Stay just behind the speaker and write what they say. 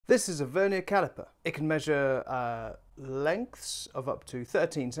This is a Vernier caliper. It can measure lengths of up to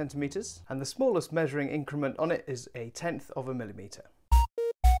 13 centimeters, and the smallest measuring increment on it is 1/10 of a millimeter.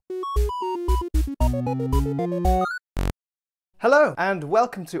 Hello and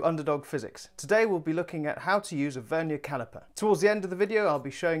welcome to Underdog Physics. Today we'll be looking at how to use a Vernier caliper. Towards the end of the video I'll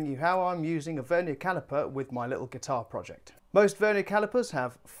be showing you how I'm using a Vernier caliper with my little guitar project. Most Vernier calipers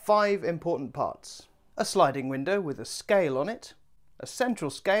have 5 important parts. A sliding window with a scale on it, a central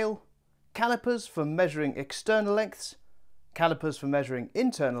scale, calipers for measuring external lengths, calipers for measuring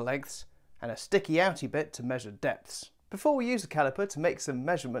internal lengths, and a sticky outy bit to measure depths. Before we use the caliper to make some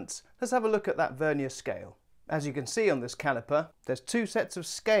measurements, let's have a look at that Vernier scale. As you can see on this caliper, there's 2 sets of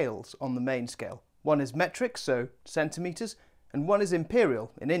scales on the main scale. One is metric, so centimeters, and one is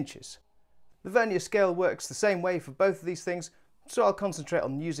imperial, in inches. The Vernier scale works the same way for both of these things, so I'll concentrate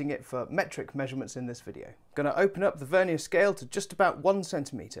on using it for metric measurements in this video. I'm going to open up the Vernier scale to just about 1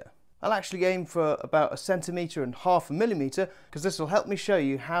 centimeter. I'll actually aim for about 1.5 centimeters because this will help me show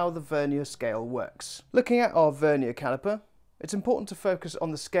you how the Vernier scale works. Looking at our Vernier caliper, it's important to focus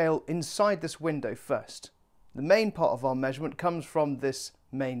on the scale inside this window first. The main part of our measurement comes from this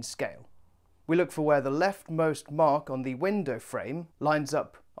main scale. We look for where the leftmost mark on the window frame lines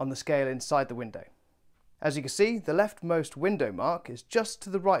up on the scale inside the window. As you can see, the leftmost window mark is just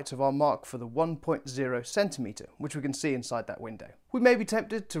to the right of our mark for the 1.0 centimeter, which we can see inside that window. We may be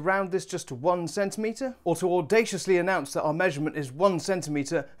tempted to round this just to 1 centimeter, or to audaciously announce that our measurement is 1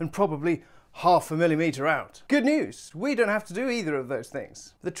 centimeter and probably 0.5 millimeter out. Good news! We don't have to do either of those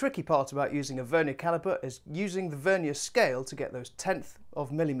things. The tricky part about using a Vernier caliper is using the Vernier scale to get those 1/10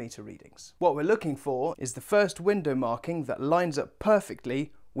 of millimeter readings. What we're looking for is the first window marking that lines up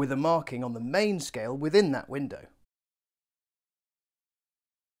perfectly with a marking on the main scale within that window.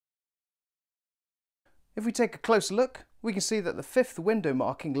 If we take a closer look, we can see that the 5th window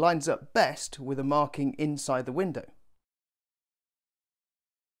marking lines up best with a marking inside the window.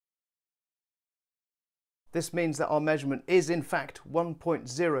 This means that our measurement is in fact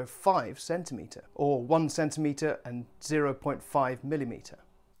 1.05 centimeter, or 1 centimeter and 0.5 millimeter.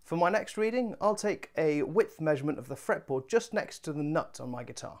 For my next reading, I'll take a width measurement of the fretboard just next to the nut on my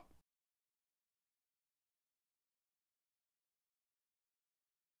guitar.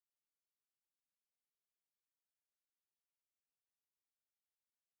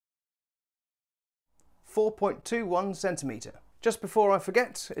 (4.21 centimeter). Just before I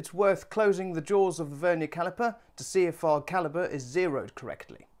forget, it's worth closing the jaws of the Vernier caliper to see if our caliper is zeroed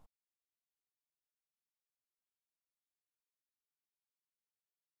correctly.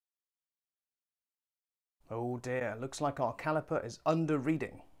 Oh dear, looks like our caliper is under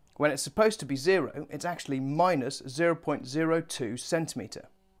reading. When it's supposed to be 0, it's actually minus 0.02 centimeter.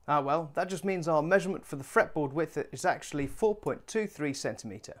 Ah well, that just means our measurement for the fretboard width is actually 4.23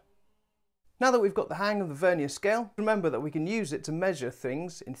 centimeter. Now that we've got the hang of the Vernier scale, remember that we can use it to measure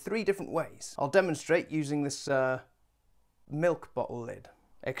things in 3 different ways. I'll demonstrate using this milk bottle lid.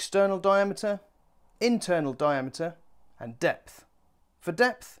 External diameter, internal diameter, and depth. For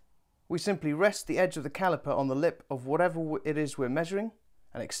depth, we simply rest the edge of the caliper on the lip of whatever it is we're measuring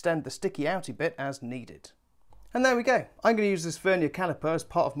and extend the sticky outy bit as needed. And there we go. I'm going to use this Vernier caliper as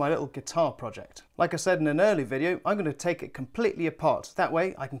part of my little guitar project. Like I said in an early video, I'm going to take it completely apart. That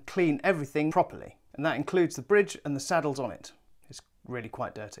way I can clean everything properly. And that includes the bridge and the saddles on it. It's really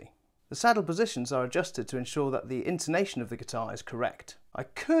quite dirty. The saddle positions are adjusted to ensure that the intonation of the guitar is correct. I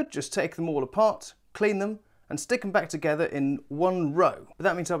could just take them all apart, clean them, and stick them back together in one row, but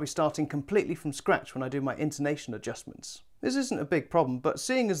that means I'll be starting completely from scratch when I do my intonation adjustments. This isn't a big problem, but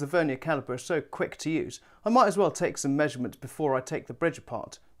seeing as the Vernier caliper is so quick to use, I might as well take some measurements before I take the bridge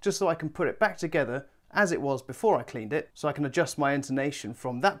apart, just so I can put it back together as it was before I cleaned it, so I can adjust my intonation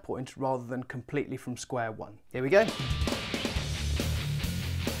from that point rather than completely from square one. Here we go.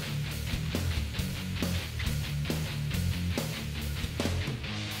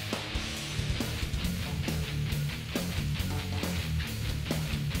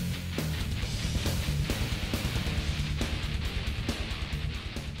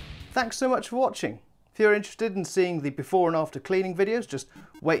 Thanks so much for watching. If you're interested in seeing the before and after cleaning videos, just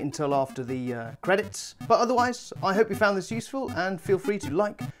wait until after the credits. But otherwise, I hope you found this useful and feel free to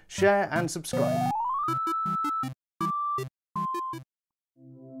like, share and subscribe.